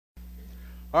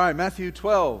All right, Matthew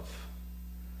 12.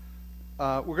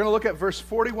 We're going to look at verse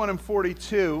 41 and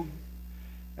 42,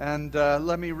 and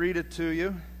let me read it to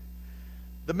you.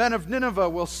 The men of Nineveh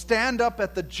will stand up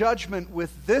at the judgment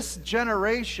with this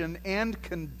generation and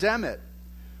condemn it,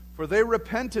 for they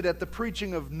repented at the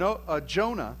preaching of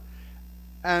Jonah,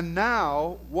 and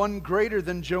now one greater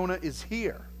than Jonah is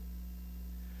here.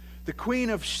 The queen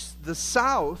of the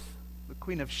south, the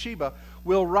queen of Sheba,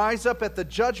 will rise up at the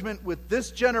judgment with this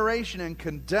generation and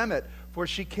condemn it, for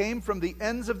she came from the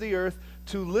ends of the earth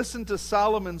to listen to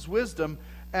Solomon's wisdom,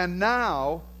 and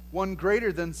now one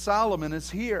greater than Solomon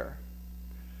is here.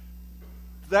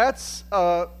 That's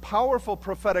a powerful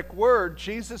prophetic word.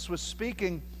 Jesus was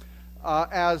speaking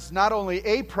as not only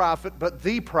a prophet, but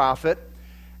the prophet,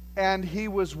 and he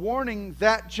was warning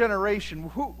that generation.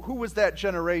 Who was that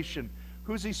generation?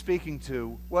 Who's he speaking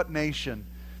to? What nation?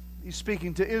 He's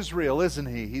speaking to Israel, isn't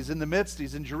he? He's in the midst.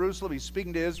 He's in Jerusalem. He's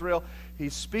speaking to Israel.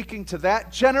 He's speaking to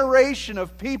that generation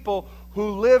of people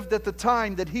who lived at the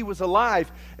time that he was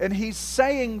alive. And he's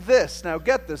saying this. Now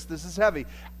get this. This is heavy.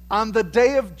 On the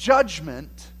day of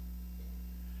judgment,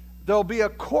 there'll be a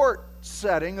court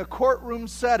setting, a courtroom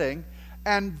setting,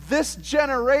 and this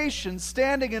generation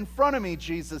standing in front of me,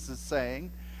 Jesus is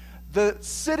saying, the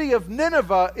city of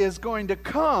Nineveh is going to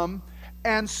come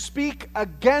and speak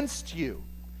against you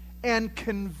and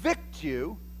convict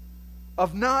you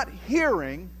of not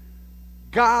hearing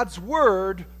God's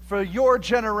word for your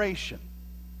generation.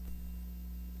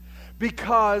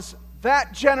 Because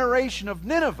that generation of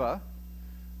Nineveh,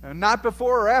 not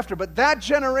before or after, but that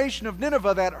generation of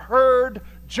Nineveh that heard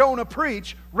Jonah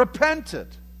preach, repented.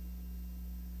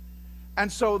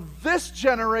 And so this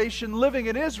generation living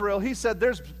in Israel, he said,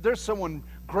 there's someone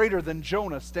greater than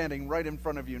Jonah standing right in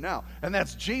front of you now. And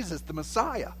that's Jesus, the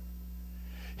Messiah.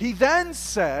 He then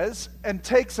says, and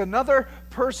takes another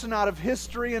person out of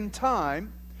history and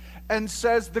time, and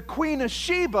says the Queen of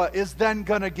Sheba is then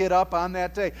going to get up on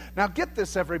that day. Now get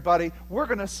this, everybody. We're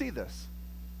going to see this.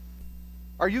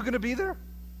 Are you going to be there?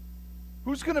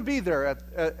 Who's going to be there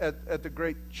at the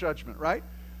great judgment, right?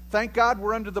 Thank God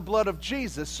we're under the blood of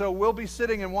Jesus, so we'll be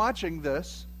sitting and watching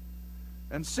this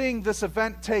and seeing this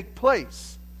event take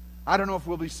place. I don't know if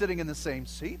we'll be sitting in the same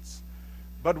seats,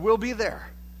 but we'll be there.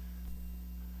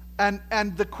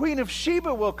 And the Queen of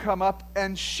Sheba will come up,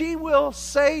 and she will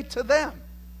say to them,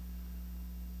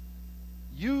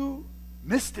 you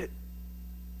missed it,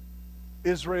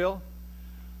 Israel.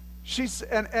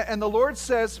 And the Lord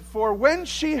says, for when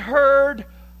she heard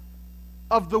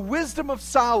of the wisdom of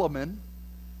Solomon,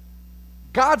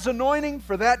 God's anointing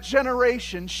for that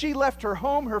generation, she left her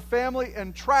home, her family,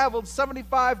 and traveled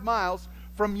 75 miles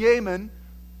from Yemen,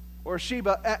 or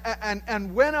Sheba,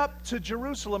 and went up to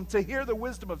Jerusalem to hear the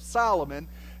wisdom of Solomon.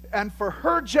 And for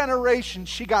her generation,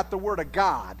 she got the word of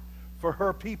God for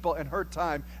her people and her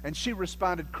time, and she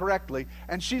responded correctly.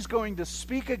 And she's going to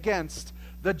speak against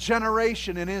the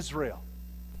generation in Israel.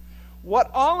 What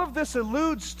all of this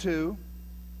alludes to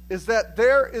is that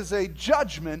there is a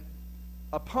judgment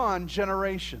upon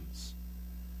generations.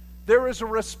 There is a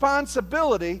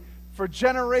responsibility for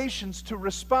generations to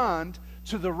respond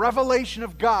to the revelation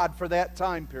of God for that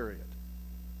time period.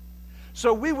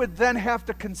 So we would then have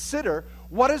to consider,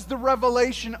 what is the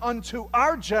revelation unto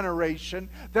our generation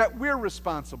that we're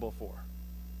responsible for?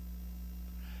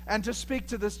 And to speak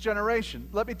to this generation,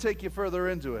 let me take you further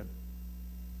into it.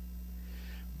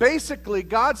 Basically,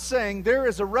 God's saying there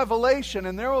is a revelation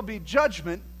and there will be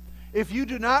judgment if you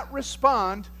do not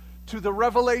respond to the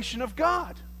revelation of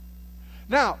God.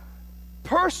 Now,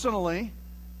 personally,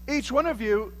 each one of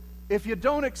you, if you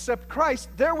don't accept Christ,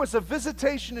 there was a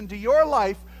visitation into your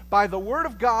life by the Word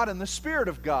of God and the Spirit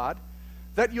of God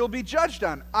that you'll be judged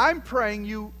on. I'm praying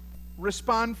you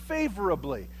respond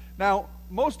favorably. Now,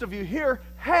 most of you here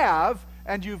have,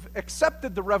 and you've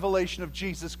accepted the revelation of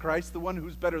Jesus Christ, the one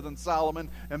who's better than Solomon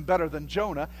and better than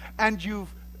Jonah, and you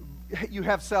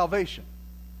have salvation.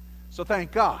 So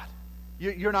thank God.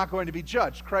 You're not going to be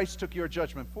judged. Christ took your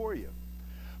judgment for you.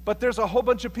 But there's a whole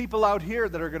bunch of people out here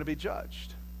that are going to be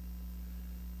judged.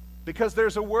 Because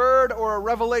there's a word or a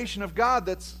revelation of God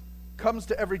that comes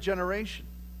to every generation.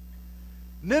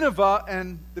 Nineveh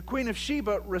and the Queen of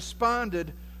Sheba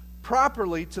responded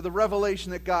properly to the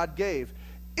revelation that God gave.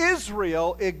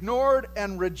 Israel ignored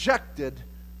and rejected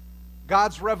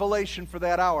God's revelation for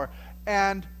that hour.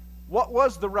 And what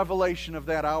was the revelation of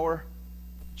that hour?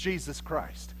 Jesus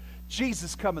Christ.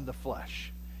 Jesus come in the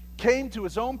flesh. Came to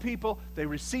his own people. They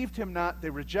received him not. They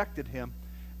rejected him.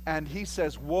 And he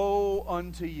says, woe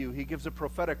unto you. He gives a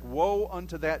prophetic woe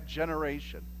unto that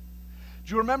generation.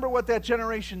 Do you remember what that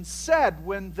generation said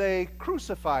when they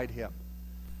crucified him?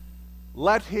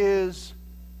 Let his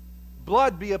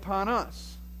blood be upon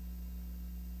us.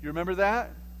 You remember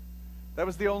that? That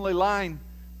was the only line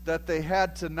that they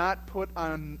had to not put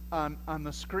on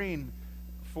the screen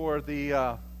for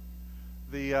the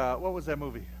what was that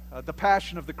movie? The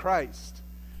Passion of the Christ.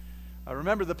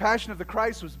 Remember, the Passion of the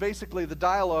Christ was basically the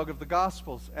dialogue of the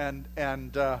Gospels, and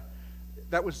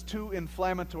that was too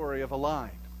inflammatory of a line.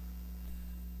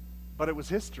 But it was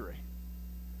history.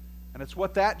 And it's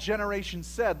what that generation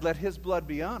said, let his blood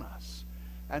be on us.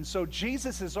 And so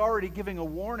Jesus is already giving a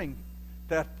warning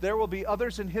that there will be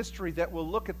others in history that will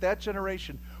look at that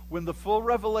generation. When the full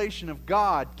revelation of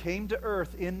God came to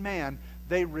earth in man,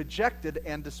 they rejected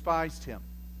and despised him.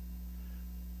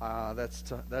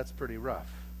 That's pretty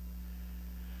rough.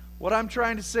 What I'm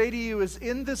trying to say to you is,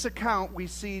 in this account, we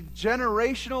see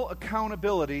generational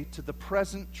accountability to the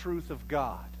present truth of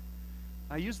God.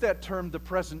 I use that term, the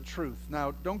present truth.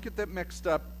 Now, don't get that mixed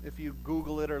up if you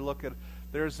Google it or look at it.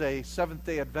 There's a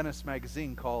Seventh-day Adventist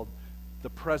magazine called The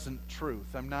Present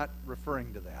Truth. I'm not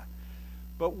referring to that.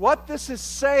 But what this is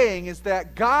saying is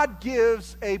that God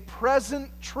gives a present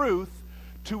truth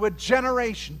to a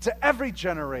generation, to every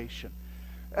generation.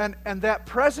 And that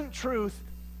present truth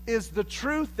is the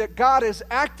truth that God is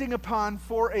acting upon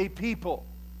for a people.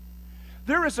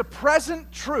 There is a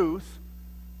present truth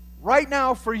right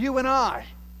now for you and I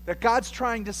that God's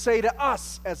trying to say to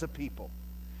us as a people.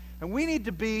 And we need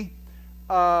to be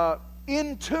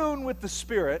in tune with the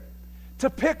Spirit to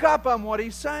pick up on what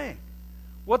He's saying,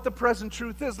 what the present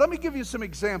truth is. Let me give you some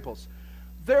examples.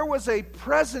 There was a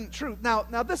present truth.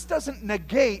 Now this doesn't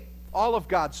negate all of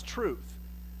God's truth.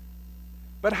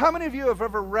 But how many of you have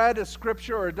ever read a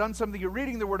scripture or done something, you're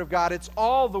reading the Word of God, it's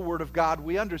all the Word of God,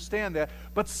 we understand that,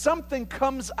 but something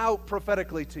comes out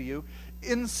prophetically to you,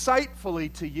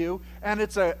 insightfully to you, and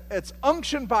it's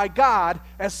unctioned by God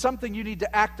as something you need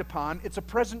to act upon. It's a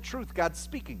present truth, God's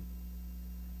speaking.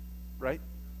 Right?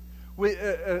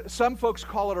 Some folks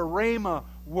call it a rhema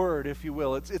word, if you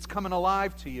will. It's coming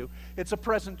alive to you. It's a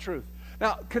present truth.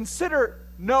 Now, consider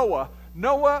Noah.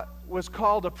 Noah was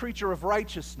called a preacher of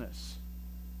righteousness.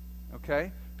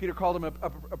 Okay? Peter called him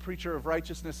a preacher of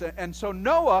righteousness. And so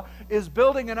Noah is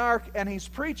building an ark, and he's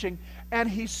preaching, and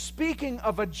he's speaking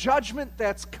of a judgment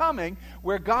that's coming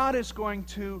where God is going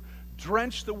to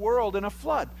drench the world in a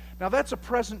flood. Now, that's a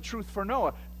present truth for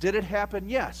Noah. Did it happen?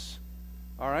 Yes.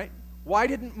 All right? Why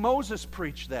didn't Moses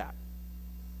preach that?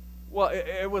 Well,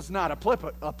 it was not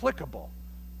applicable,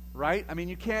 right? I mean,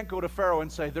 you can't go to Pharaoh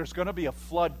and say, there's going to be a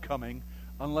flood coming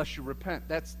unless you repent.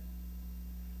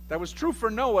 That was true for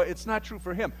Noah. It's not true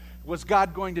for him. Was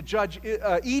God going to judge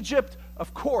Egypt?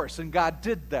 Of course, and God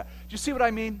did that. Do you see what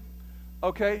I mean?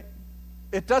 Okay?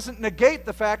 It doesn't negate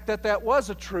the fact that that was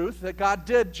a truth, that God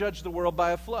did judge the world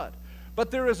by a flood.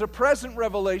 But there is a present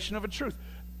revelation of a truth.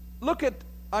 Look at,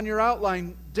 on your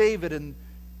outline, David in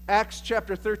Acts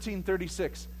chapter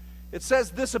 13:36. It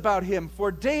says this about him: for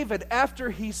David, after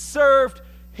he served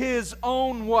his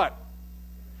own what?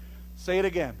 Say it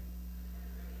again.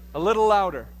 A little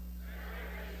louder.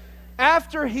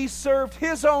 After he served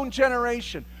his own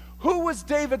generation. Who was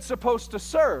David supposed to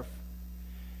serve?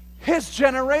 His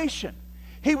generation.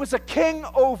 He was a king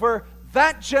over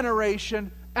that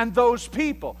generation and those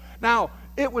people. Now,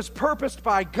 it was purposed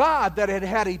by God that it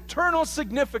had eternal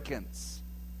significance,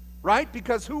 right?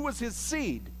 Because who was his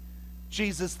seed?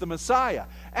 Jesus the Messiah.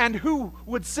 And who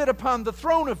would sit upon the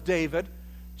throne of David?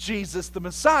 Jesus the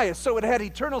Messiah. So it had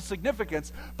eternal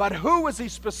significance. But who was he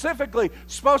specifically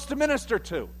supposed to minister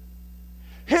to?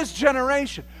 His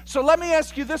generation. So let me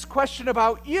ask you this question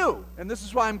about you. And this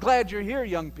is why I'm glad you're here,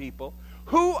 young people.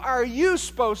 Who are you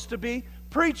supposed to be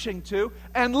preaching to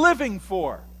and living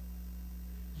for?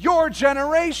 Your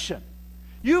generation.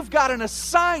 You've got an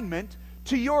assignment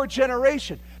to your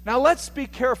generation. Now let's be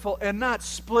careful and not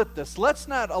split this. Let's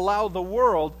not allow the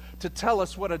world to tell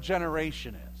us what a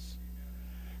generation is.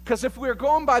 Because if we're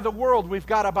going by the world, we've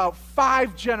got about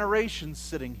 5 generations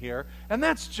sitting here, and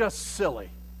that's just silly.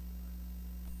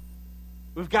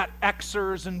 We've got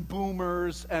Xers and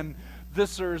boomers and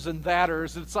thisers and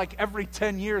thaters. It's like every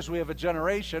 10 years we have a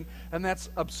generation, and that's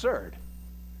absurd.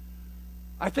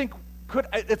 I think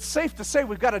it's safe to say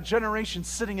we've got a generation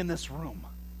sitting in this room.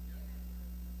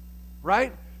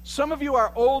 Right? Some of you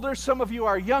are older, some of you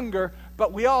are younger,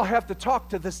 but we all have to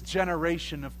talk to this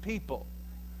generation of people.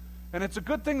 And it's a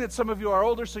good thing that some of you are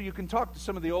older so you can talk to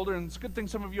some of the older, and it's a good thing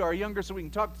some of you are younger so we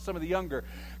can talk to some of the younger.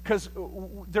 Because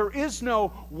there is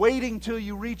no waiting till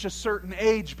you reach a certain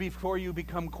age before you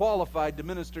become qualified to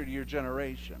minister to your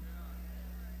generation.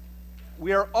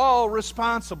 We are all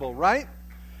responsible, right?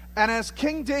 And as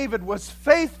King David was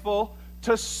faithful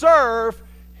to serve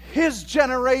his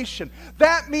generation.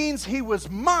 That means he was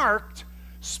marked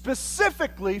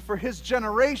specifically for his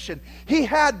generation. He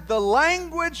had the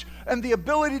language and the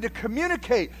ability to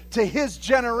communicate to his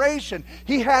generation.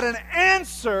 He had an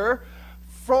answer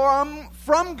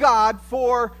from God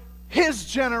for his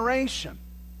generation.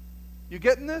 You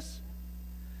getting this?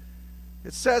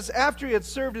 It says, after he had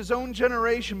served his own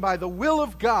generation by the will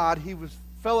of God, he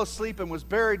fell asleep and was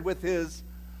buried with his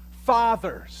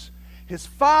fathers. His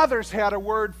fathers had a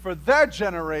word for their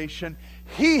generation.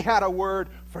 He had a word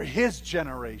for his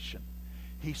generation.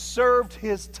 He served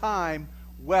his time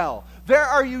well. There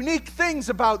are unique things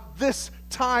about this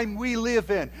time we live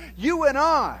in. You and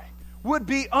I would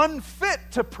be unfit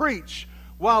to preach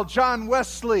while John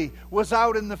Wesley was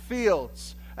out in the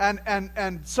fields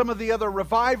and some of the other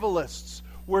revivalists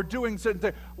were doing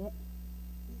something.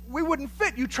 We wouldn't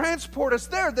fit. You transport us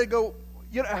there, they go,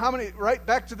 you know, how many, right?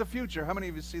 Back to the Future. How many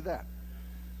of you see that?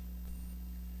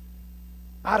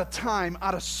 Out of time,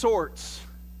 out of sorts.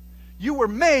 You were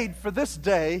made for this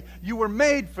day. You were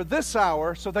made for this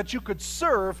hour so that you could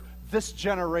serve this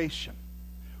generation.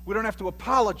 We don't have to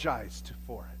apologize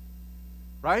for it.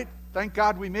 Right? Thank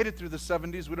God we made it through the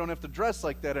 70s. We don't have to dress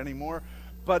like that anymore.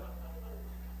 But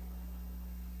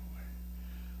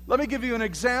let me give you an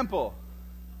example.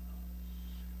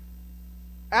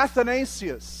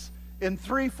 Athanasius in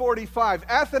 345.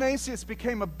 Athanasius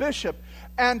became a bishop,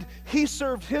 and he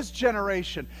served his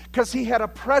generation because he had a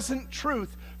present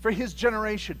truth for his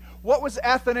generation. What was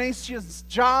Athanasius'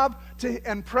 job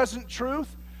and present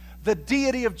truth? The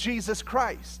deity of Jesus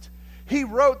Christ. He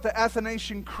wrote the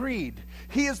Athanasian Creed.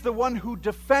 He is the one who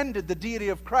defended the deity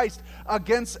of Christ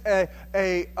against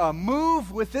a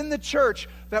move within the church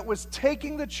that was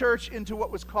taking the church into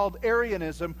what was called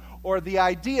Arianism, or the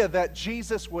idea that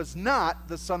Jesus was not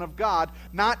the Son of God,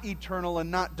 not eternal and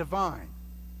not divine.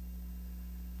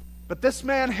 But this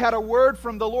man had a word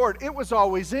from the Lord. It was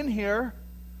always in here.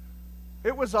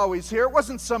 It was always here. It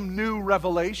wasn't some new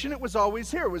revelation. It was always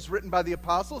here. It was written by the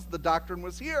apostles. The doctrine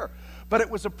was here. But it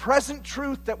was a present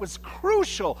truth that was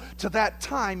crucial to that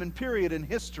time and period in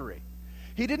history.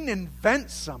 He didn't invent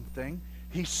something.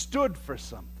 He stood for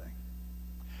something.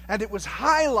 And it was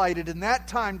highlighted in that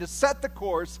time to set the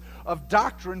course of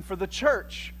doctrine for the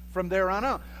church from there on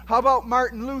out. How about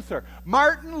Martin Luther?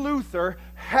 Martin Luther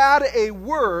had a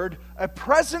word, a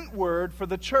present word for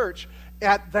the church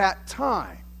at that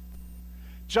time.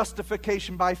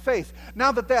 Justification by faith.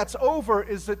 Now that that's over,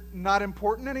 is it not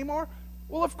important anymore?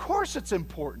 Well, of course it's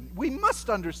important. We must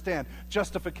understand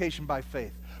justification by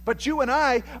faith. But you and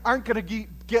I aren't going to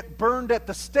get burned at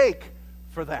the stake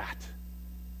for that.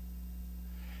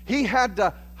 He had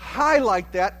to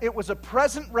highlight that. It was a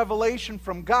present revelation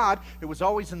from God. It was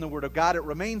always in the Word of God. It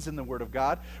remains in the Word of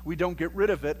God. We don't get rid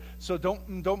of it. So don't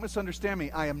misunderstand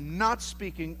me. I am not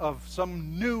speaking of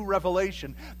some new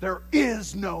revelation. There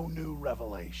is no new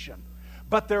revelation.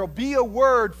 But there will be a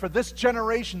word for this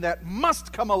generation that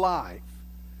must come alive,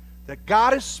 that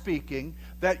God is speaking,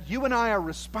 that you and I are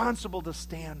responsible to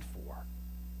stand for.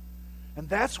 And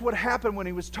that's what happened when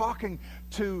he was talking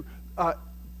to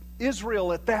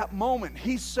Israel at that moment.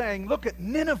 He's saying, look, at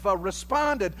Nineveh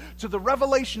responded to the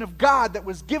revelation of God that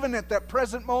was given at that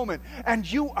present moment, and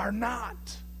you are not.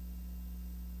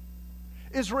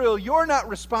 Israel, you're not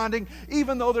responding,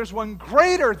 even though there's one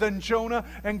greater than Jonah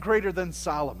and greater than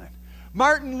Solomon.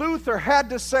 Martin Luther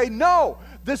had to say, no,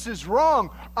 this is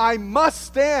wrong. I must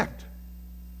stand.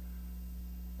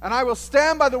 And I will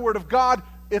stand by the Word of God.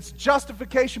 It's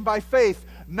justification by faith,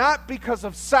 not because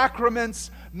of sacraments,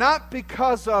 not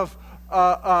because of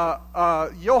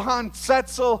Johann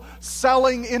Setzel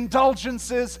selling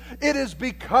indulgences. It is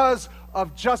because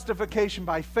of justification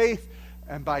by faith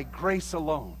and by grace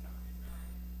alone.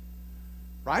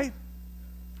 Right?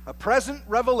 A present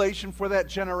revelation for that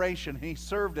generation. He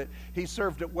served it. He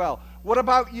served it well. What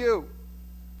about you?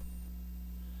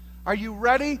 Are you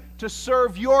ready to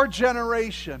serve your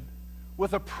generation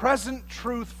with a present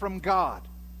truth from God?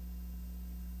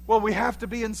 Well, we have to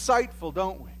be insightful,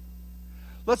 don't we?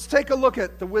 Let's take a look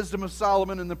at the wisdom of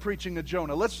Solomon and the preaching of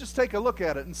Jonah. Let's just take a look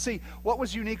at it and see what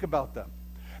was unique about them.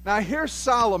 Now, here's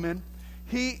Solomon.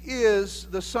 He is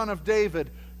the son of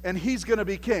David, and he's going to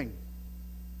be king.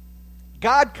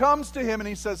 God comes to him and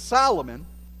he says, Solomon,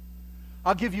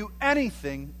 I'll give you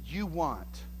anything you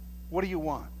want. What do you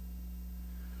want?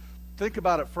 Think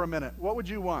about it for a minute. What would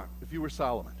you want if you were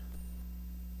Solomon?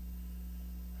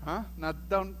 Huh? Now,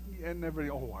 don't, and everybody,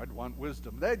 oh, I'd want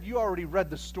wisdom. That, you already read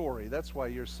the story. That's why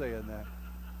you're saying that.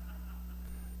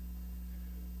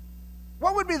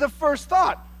 What would be the first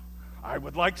thought? I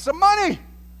would like some money.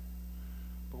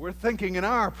 But we're thinking in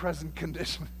our present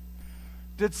condition.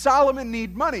 Did Solomon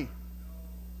need money?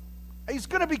 He's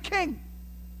going to be king.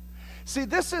 See,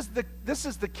 this is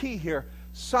the key here.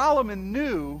 Solomon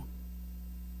knew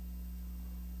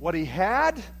what he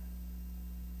had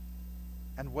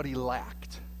and what he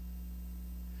lacked.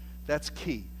 That's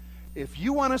key. If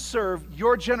you want to serve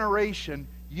your generation,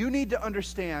 you need to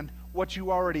understand what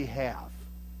you already have.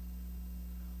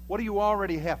 What do you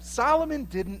already have? Solomon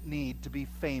didn't need to be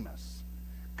famous,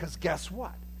 because guess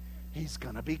what? He's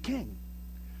going to be king.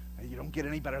 You don't get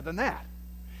any better than that.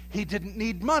 He didn't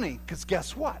need money, because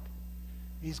guess what?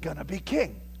 He's going to be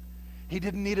king. He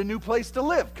didn't need a new place to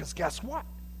live, because guess what?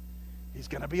 He's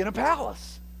going to be in a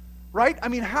palace. Right? I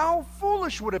mean, how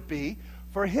foolish would it be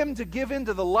for him to give in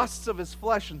to the lusts of his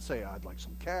flesh and say, I'd like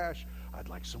some cash, I'd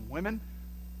like some women?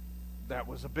 That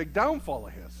was a big downfall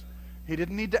of his. He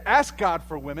didn't need to ask God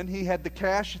for women. He had the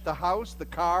cash, the house, the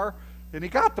car, and he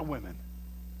got the women.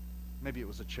 Maybe it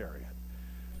was a chariot.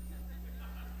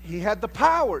 He had the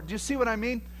power. Do you see what I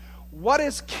mean? What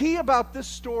is key about this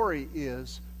story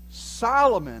is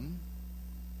Solomon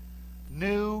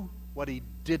knew what he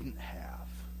didn't have.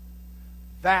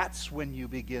 That's when you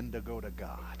begin to go to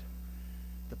God.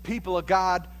 The people of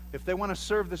God, if they want to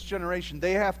serve this generation,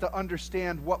 they have to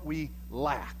understand what we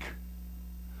lack.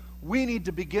 We need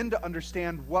to begin to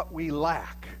understand what we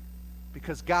lack,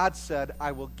 because God said,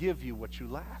 I will give you what you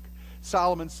lack.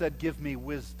 Solomon said, give me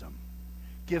wisdom.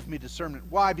 Give me discernment.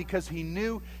 Why? Because he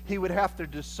knew he would have to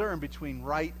discern between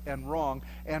right and wrong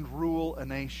and rule a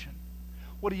nation.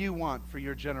 What do you want for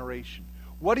your generation?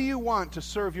 What do you want to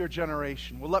serve your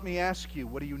generation? Well, let me ask you,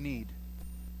 what do you need?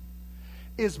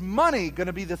 Is money going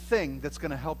to be the thing that's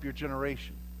going to help your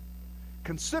generation?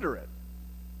 Consider it.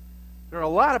 There are a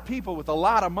lot of people with a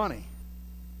lot of money,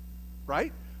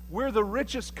 right? We're the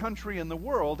richest country in the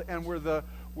world, and we're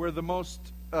the most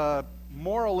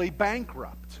morally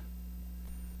bankrupt.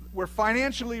 We're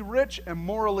financially rich and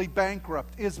morally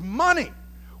bankrupt. Is money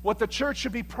what the church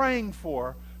should be praying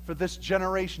for this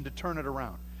generation to turn it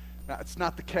around? Now, it's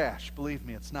not the cash. Believe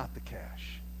me, it's not the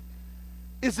cash.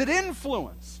 Is it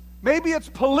influence? Maybe it's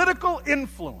political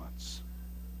influence.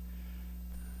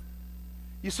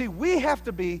 You see, we have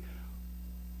to be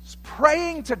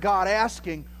praying to God,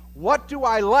 asking, what do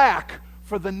I lack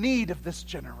for the need of this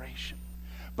generation?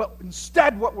 But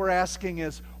instead what we're asking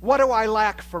is, what do I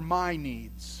lack for my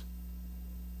needs?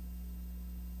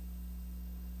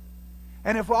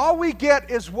 And if all we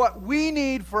get is what we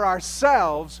need for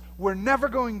ourselves, we're never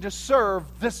going to serve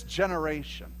this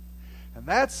generation. And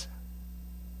that's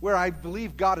where I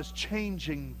believe God is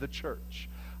changing the church.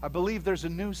 I believe there's a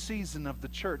new season of the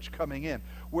church coming in,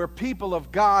 where people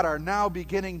of God are now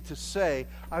beginning to say,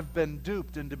 I've been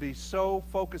duped into be so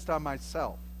focused on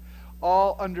myself.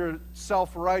 All under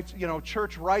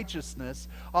church righteousness,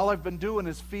 all I've been doing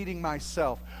is feeding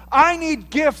myself. I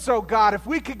need gifts, oh God. If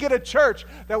we could get a church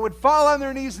that would fall on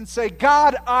their knees and say,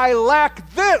 God, I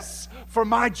lack this for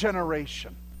my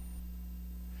generation.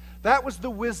 That was the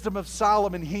wisdom of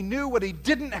Solomon. He knew what he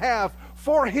didn't have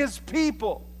for his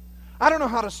people. I don't know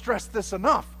how to stress this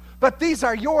enough, but these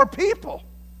are your people.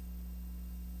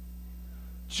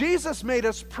 Jesus made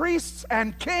us priests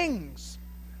and kings.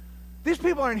 These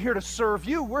people aren't here to serve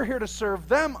you. We're here to serve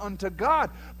them unto God.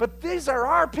 But these are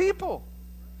our people.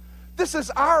 This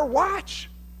is our watch.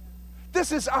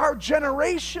 This is our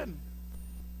generation.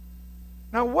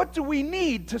 Now, what do we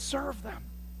need to serve them?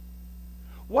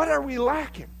 What are we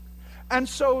lacking? And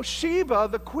so Sheba,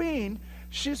 the queen,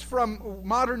 she's from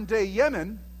modern-day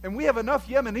Yemen, and we have enough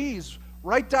Yemenis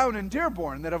right down in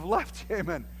Dearborn that have left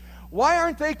Yemen. Why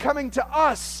aren't they coming to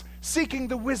us seeking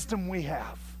the wisdom we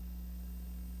have?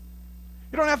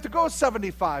 You don't have to go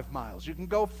 75 miles. You can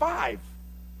go 5,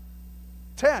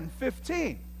 10,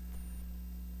 15.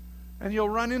 And you'll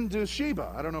run into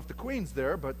Sheba. I don't know if the queen's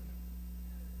there, but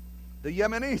the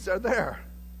Yemenis are there.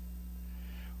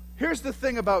 Here's the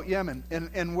thing about Yemen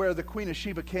and where the Queen of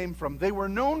Sheba came from. They were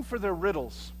known for their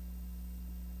riddles.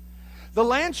 The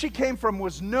land she came from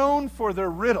was known for their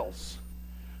riddles,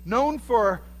 known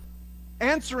for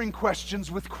answering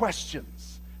questions with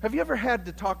questions. Have you ever had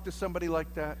to talk to somebody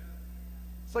like that?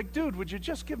 It's like, dude, would you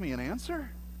just give me an answer?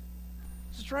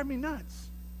 This is driving me nuts.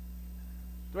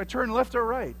 Do I turn left or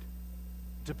right?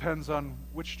 Depends on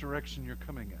which direction you're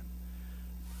coming in.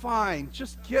 Fine,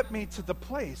 just get me to the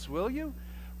place, will you?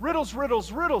 Riddles,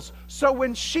 riddles, riddles. So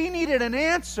when she needed an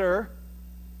answer,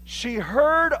 she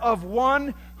heard of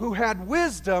one who had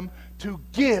wisdom to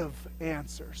give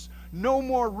answers. No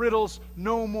more riddles,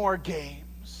 no more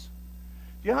games.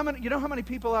 You know how many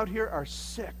people out here are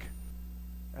sick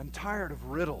and tired of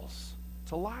riddles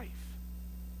to life?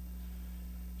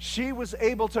 She was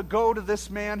able to go to this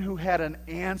man who had an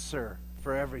answer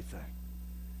for everything.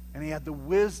 And he had the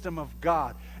wisdom of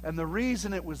God. And the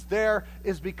reason it was there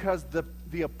is because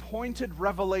the appointed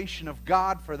revelation of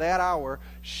God for that hour,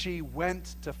 she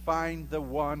went to find the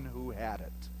one who had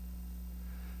it.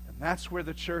 And that's where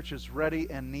the church is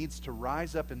ready and needs to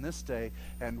rise up in this day.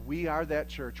 And we are that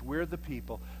church. We're the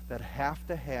people that have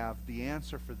to have the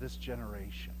answer for this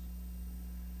generation.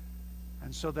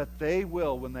 And so that they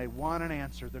will, when they want an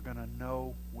answer, they're going to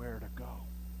know where to go.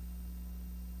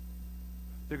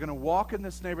 They're going to walk in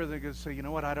this neighborhood. They're going to say, you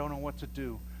know what, I don't know what to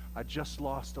do. I just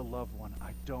lost a loved one.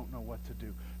 I don't know what to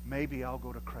do. Maybe I'll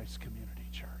go to Christ Community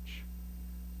Church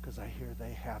because I hear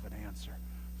they have an answer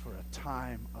for a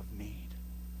time of need.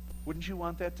 Wouldn't you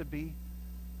want that to be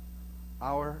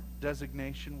our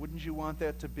designation? Wouldn't you want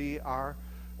that to be our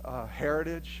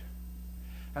heritage?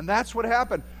 And that's what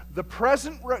happened. The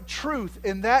present truth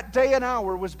in that day and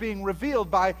hour was being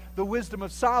revealed by the wisdom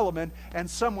of Solomon, and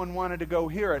someone wanted to go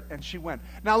hear it, and she went.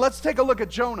 Now let's take a look at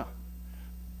Jonah.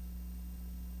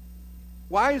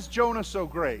 Why is Jonah so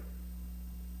great?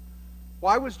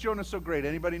 Why was Jonah so great?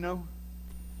 Anybody know?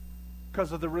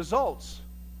 Because of the results.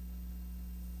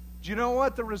 Do you know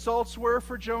what the results were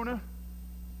for Jonah?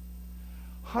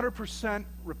 100%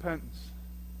 repentance.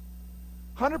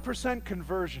 100%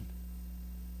 conversion.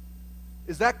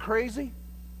 Is that crazy?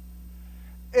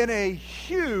 In a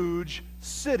huge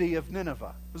city of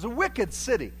Nineveh. It was a wicked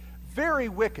city. Very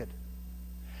wicked.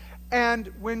 And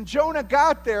when Jonah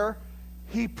got there,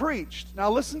 he preached. Now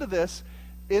listen to this.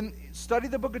 Study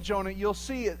the book of Jonah. You'll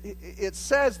see it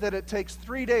says that it takes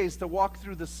 3 days to walk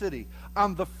through the city.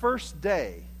 On the first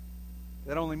day,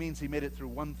 that only means he made it through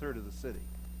 1/3 of the city.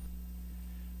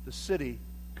 The city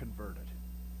converted.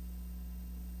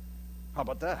 How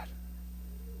about that?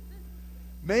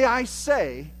 May I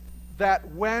say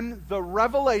that when the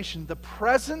revelation, the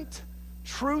present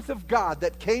truth of God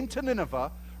that came to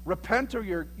Nineveh, repent or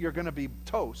you're going to be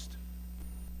toast.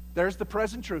 There's the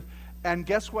present truth. And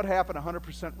guess what happened?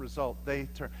 100% result. They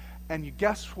turned. And you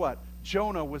guess what?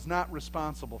 Jonah was not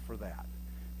responsible for that.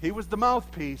 He was the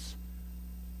mouthpiece,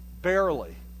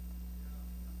 barely.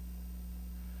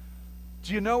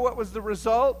 Do you know what was the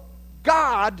result?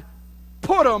 God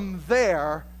put him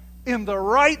there in the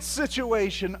right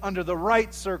situation under the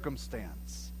right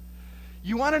circumstance.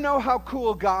 You want to know how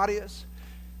cool God is?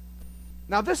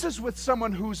 Now this is with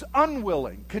someone who's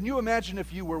unwilling. Can you imagine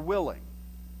if you were willing?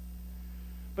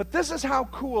 But this is how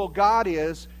cool God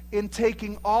is in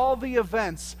taking all the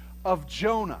events of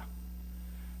Jonah.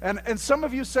 And some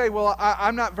of you say, well,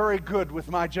 I'm not very good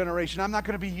with my generation. I'm not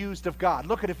going to be used of God.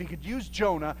 Look, if he could use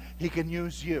Jonah, he can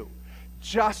use you.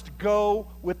 Just go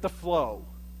with the flow.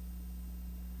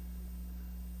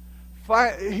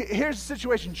 Here's the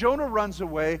situation. Jonah runs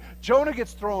away. Jonah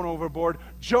gets thrown overboard.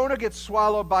 Jonah gets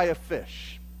swallowed by a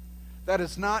fish. That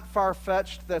is not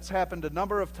far-fetched. That's happened a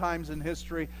number of times in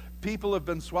history. People have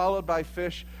been swallowed by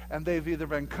fish, and they've either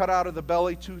been cut out of the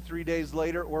belly 2-3 days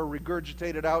later or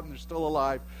regurgitated out and they're still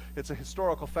alive. It's a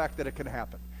historical fact that it can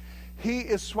happen. He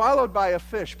is swallowed by a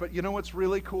fish, but you know what's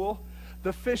really cool?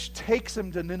 The fish takes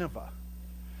him to Nineveh,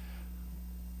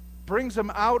 brings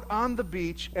him out on the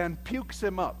beach, and pukes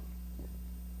him up.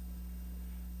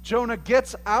 Jonah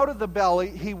gets out of the belly.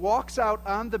 He walks out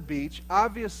on the beach.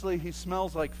 Obviously, he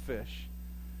smells like fish.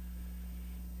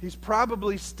 He's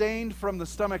probably stained from the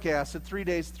stomach acid 3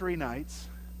 days, 3 nights.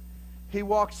 He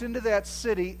walks into that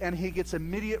city, and he gets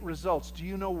immediate results. Do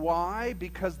you know why?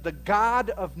 Because the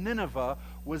god of Nineveh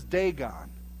was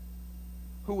Dagon,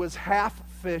 who was half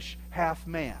fish, half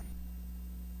man.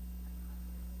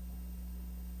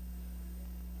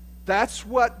 That's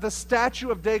what the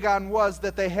statue of Dagon was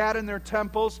that they had in their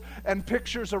temples and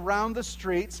pictures around the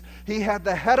streets. He had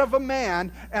the head of a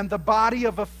man and the body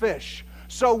of a fish.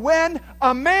 So when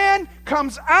a man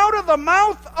comes out of the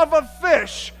mouth of a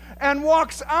fish and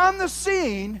walks on the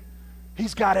scene,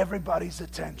 he's got everybody's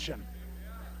attention.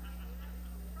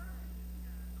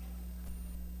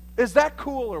 Is that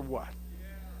cool or what?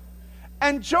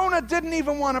 And Jonah didn't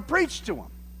even want to preach to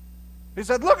him. He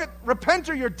said, look, repent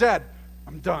or you're dead.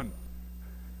 I'm done.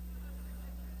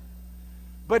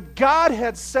 But God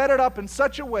had set it up in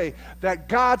such a way that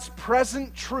God's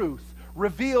present truth,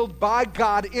 revealed by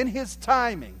God in His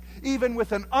timing, even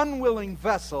with an unwilling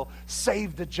vessel,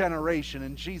 saved a generation.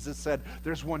 And Jesus said,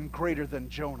 there's one greater than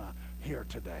Jonah here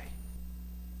today.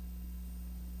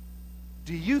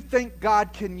 Do you think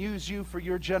God can use you for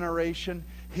your generation?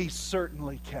 He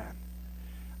certainly can.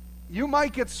 You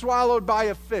might get swallowed by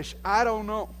a fish. I don't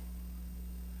know.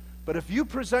 But if you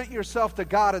present yourself to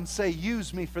God and say,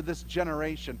 use me for this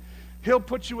generation, He'll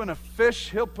put you in a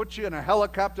fish, He'll put you in a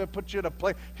helicopter, put you in a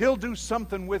plane. He'll do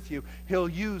something with you. He'll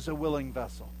use a willing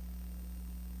vessel.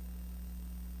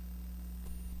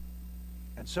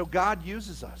 And so God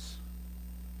uses us.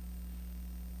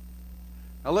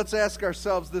 Now let's ask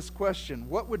ourselves this question.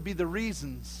 What would be the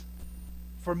reasons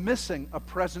for missing a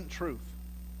present truth?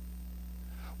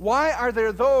 Why are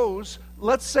there those,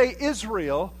 let's say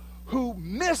Israel, who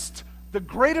missed the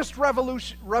greatest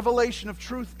revelation of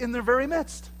truth in their very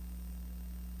midst?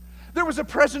 There was a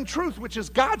present truth, which is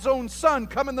God's own Son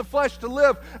come in the flesh to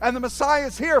live, and the Messiah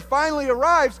is here, finally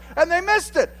arrives, and they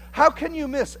missed it. How can you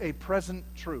miss a present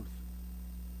truth?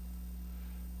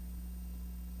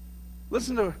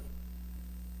 Listen to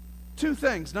two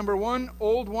things. Number one,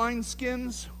 old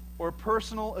wineskins or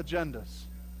personal agendas.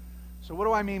 So what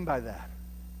do I mean by that?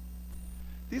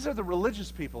 These are the religious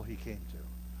people he came to.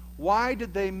 Why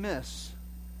did they miss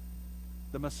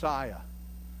the Messiah?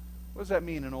 What does that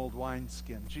mean, an old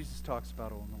wineskin? Jesus talks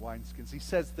about old wineskins. He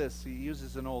says this. He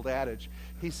uses an old adage.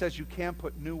 He says you can't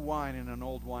put new wine in an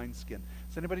old wineskin.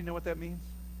 Does anybody know what that means?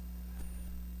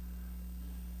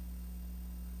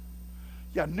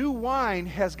 Yeah, new wine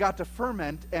has got to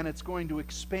ferment and it's going to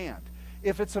expand.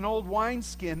 If it's an old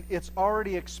wineskin, it's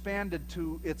already expanded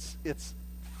to its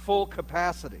full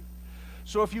capacity.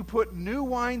 So if you put new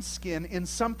wineskin in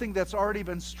something that's already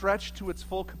been stretched to its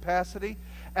full capacity,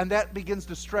 and that begins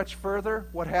to stretch further,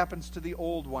 what happens to the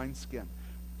old wineskin?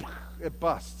 It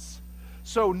busts.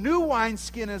 So new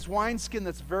wineskin is wineskin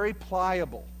that's very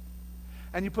pliable.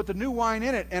 And you put the new wine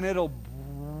in it, and it'll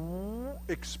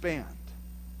expand.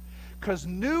 Because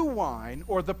new wine,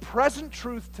 or the present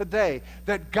truth today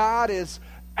that God is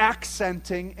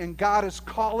accenting and God is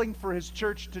calling for His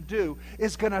church to do,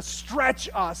 is going to stretch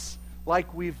us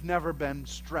like we've never been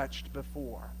stretched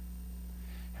before.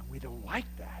 And we don't like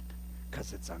that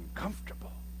because it's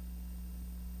uncomfortable.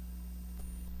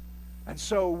 And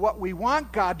so what we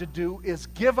want God to do is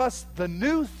give us the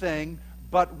new thing,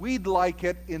 but we'd like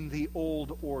it in the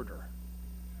old order.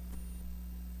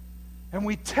 And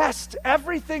we test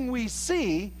everything we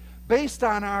see based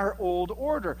on our old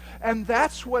order. And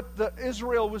that's what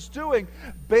Israel was doing,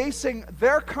 basing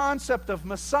their concept of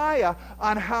Messiah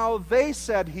on how they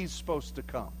said He's supposed to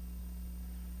come.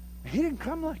 He didn't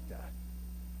come like that.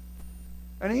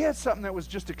 And He had something that was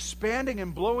just expanding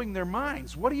and blowing their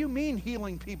minds. What do you mean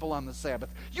healing people on the Sabbath?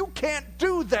 You can't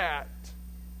do that.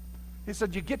 He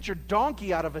said, you get your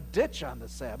donkey out of a ditch on the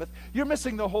Sabbath. You're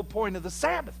missing the whole point of the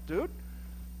Sabbath, dude.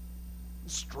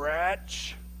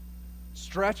 Stretch.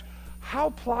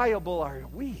 How pliable are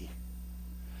we?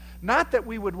 Not that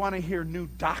we would want to hear new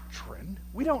doctrine.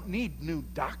 We don't need new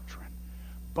doctrine.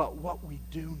 But what we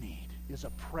do need is a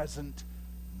present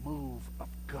move of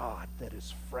God that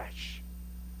is fresh,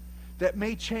 that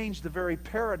may change the very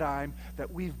paradigm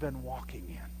that we've been walking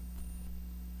in.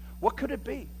 What could it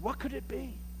be? What could it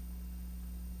be?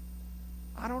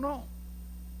 I don't know.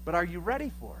 But are you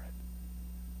ready for it?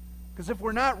 Because if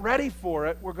we're not ready for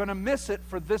it, we're going to miss it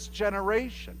for this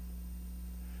generation.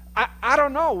 I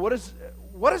don't know.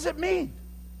 What does it mean?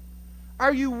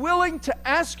 Are you willing to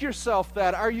ask yourself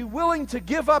that? Are you willing to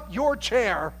give up your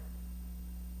chair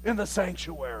in the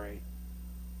sanctuary?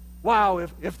 Wow,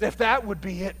 if that would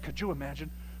be it, could you imagine?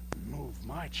 Move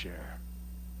my chair.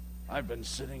 I've been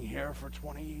sitting here for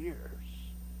 20 years.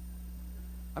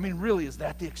 I mean, really, is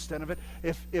that the extent of it?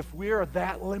 If we are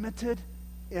that limited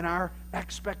in our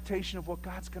expectation of what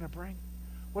God's going to bring,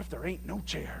 what if there ain't no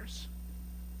chairs?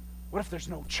 What if there's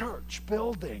no church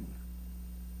building?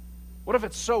 What if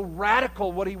it's so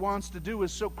radical what He wants to do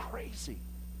is so crazy?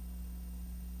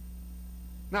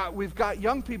 Now, we've got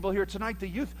young people here tonight, the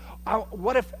youth.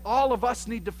 What if all of us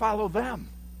need to follow them?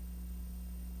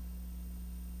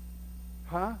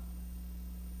 Huh?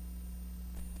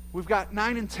 We've got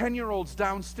 9 and 10-year-olds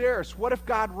downstairs. What if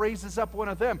God raises up one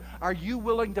of them? Are you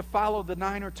willing to follow the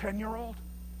 9 or 10-year-old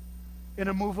in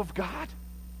a move of God?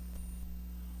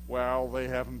 Well, they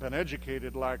haven't been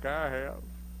educated like I have.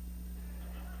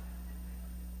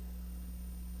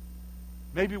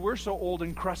 Maybe we're so old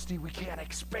and crusty we can't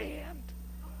expand.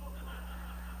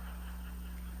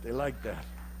 They like that.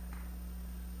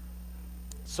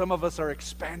 Some of us are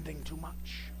expanding too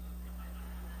much.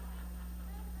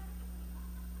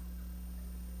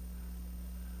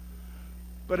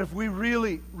 But if we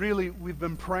really, we've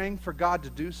been praying for God to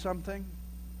do something,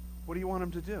 what do you want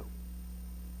Him to do?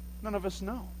 None of us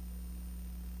know.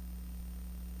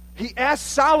 He asked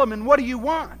Solomon, what do you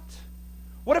want?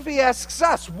 What if He asks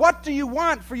us, what do you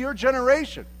want for your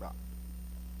generation? Well,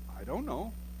 I don't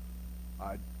know.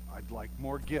 I'd like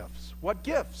more gifts. What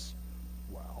gifts?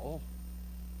 Well,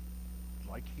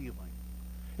 I'd like healing.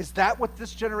 Is that what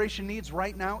this generation needs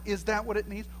right now? Is that what it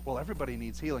needs? Well, everybody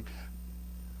needs healing.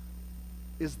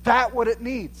 Is that what it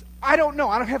needs? I don't know.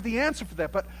 I don't have the answer for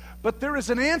that. But there is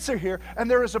an answer here, and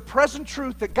there is a present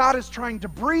truth that God is trying to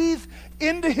breathe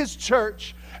into His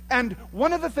church. And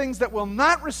one of the things that will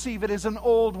not receive it is an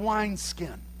old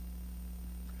wineskin.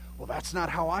 Well, that's not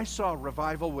how I saw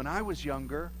revival when I was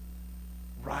younger.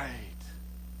 Right.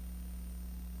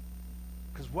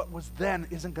 Because what was then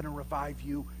isn't going to revive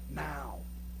you now.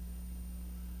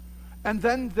 And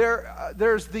then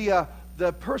there's the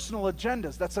personal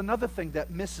agendas. That's another thing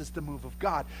that misses the move of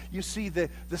God. You see, the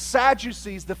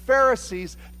Sadducees, the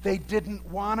Pharisees, they didn't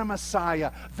want a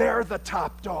Messiah. They're the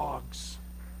top dogs.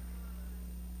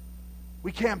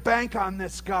 We can't bank on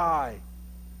this guy.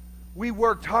 We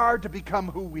worked hard to become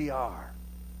who we are.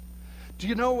 Do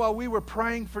you know, while we were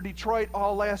praying for Detroit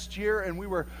all last year, and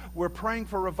we're praying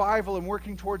for revival and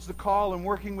working towards the call and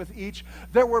working with each,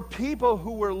 there were people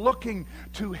who were looking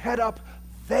to head up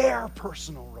their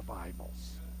personal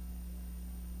revivals.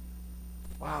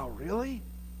 Wow, really?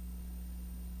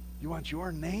 You want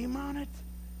your name on it?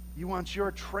 You want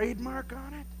your trademark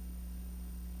on it?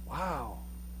 Wow.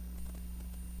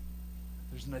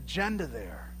 There's an agenda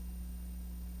there.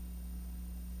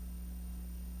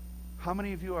 How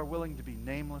many of you are willing to be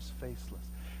nameless, faceless?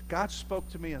 God spoke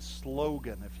to me a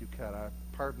slogan, if you can. I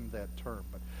pardon that term.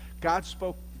 But God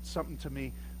spoke something to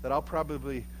me that I'll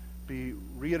probably be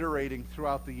reiterating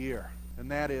throughout the year.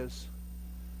 And that is,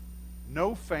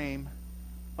 no fame,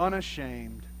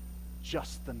 unashamed,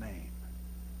 just the name.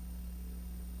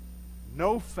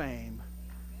 No fame,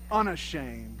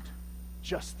 unashamed,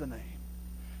 just the name.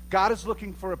 God is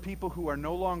looking for a people who are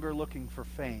no longer looking for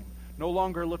fame, no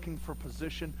longer looking for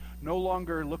position, no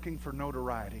longer looking for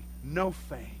notoriety, no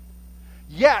fame.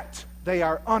 Yet they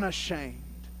are unashamed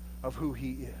of who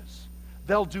He is.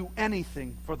 They'll do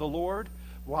anything for the Lord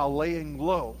while laying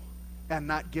low and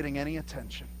not getting any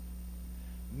attention.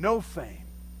 No fame,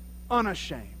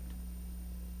 unashamed,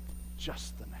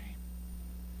 just the name.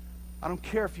 I don't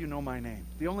care if you know my name.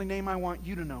 The only name I want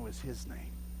you to know is His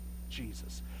name,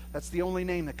 Jesus. That's the only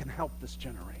name that can help this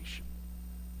generation.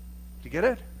 Do you get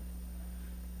it?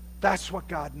 That's what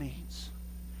God needs.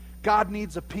 God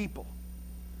needs a people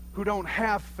who don't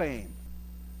have fame,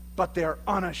 but they're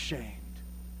unashamed.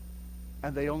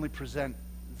 And they only present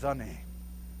the name,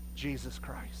 Jesus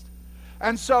Christ.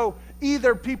 And so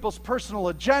either people's personal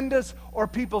agendas or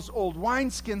people's old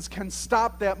wineskins can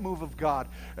stop that move of God.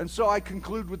 And so I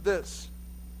conclude with this.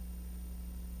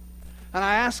 And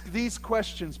I ask these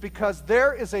questions because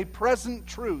there is a present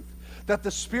truth that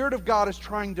the Spirit of God is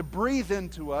trying to breathe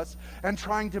into us and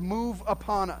trying to move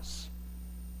upon us.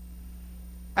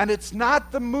 And it's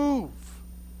not the move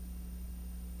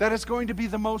that is going to be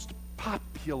the most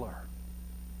popular.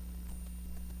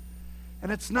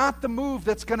 And it's not the move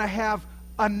that's going to have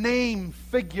a name,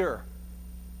 figure,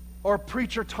 or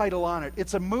preacher title on it.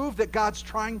 It's a move that God's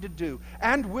trying to do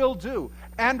and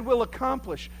will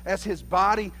accomplish as His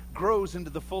body grows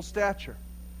into the full stature.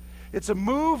 It's a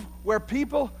move where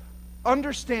people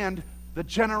understand the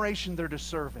generation they're to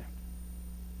serve in.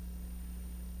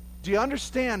 Do you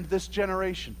understand this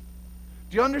generation?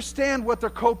 Do you understand what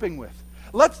they're coping with?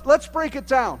 Let's break it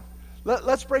down.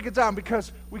 Let's break it down,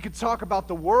 because we could talk about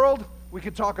the world, we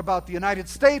could talk about the United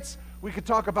States, we could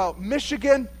talk about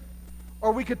Michigan,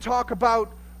 or we could talk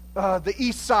about the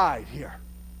east side here.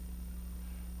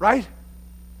 Right?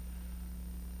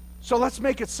 So let's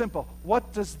make it simple.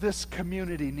 What does this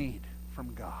community need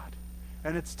from God?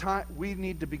 And it's time we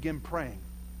need to begin praying.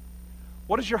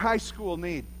 What does your high school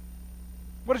need?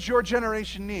 What does your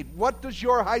generation need? What does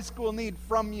your high school need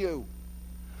from you?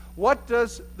 What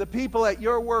does the people at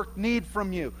your work need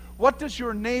from you? What does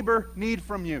your neighbor need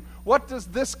from you? What does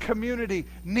this community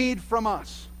need from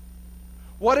us?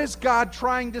 What is God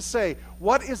trying to say?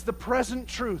 What is the present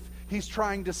truth He's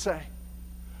trying to say?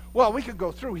 Well, we could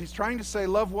go through. He's trying to say,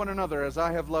 love one another as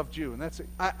I have loved you. And that's it.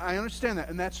 I understand that.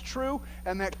 And that's true,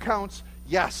 and that counts,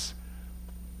 yes.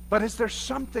 But is there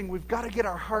something we've got to get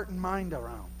our heart and mind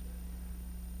around?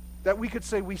 That we could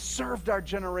say we served our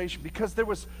generation because there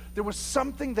was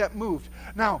something that moved.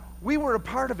 Now, we were a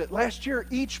part of it. Last year,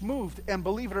 each moved, and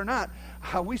believe it or not,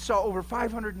 we saw over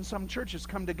 500 and some churches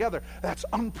come together. That's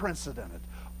unprecedented.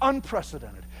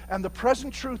 Unprecedented. And the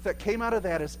present truth that came out of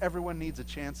that is everyone needs a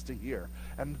chance to hear.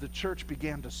 And the church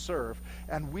began to serve.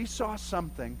 And we saw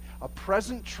something, a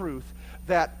present truth,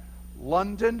 that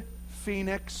London,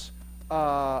 Phoenix,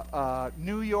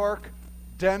 New York,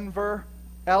 Denver,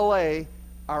 LA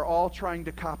are all trying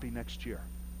to copy next year.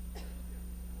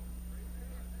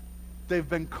 They've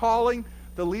been calling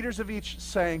the leaders of each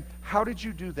saying, how did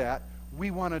you do that? We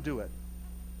want to do it.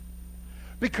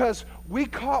 Because we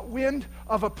caught wind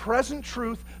of a present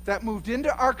truth that moved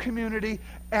into our community,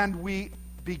 and we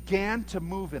began to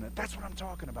move in it. That's what I'm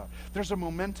talking about. There's a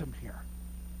momentum here.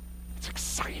 It's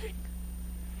exciting.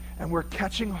 And we're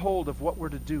catching hold of what we're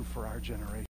to do for our generation.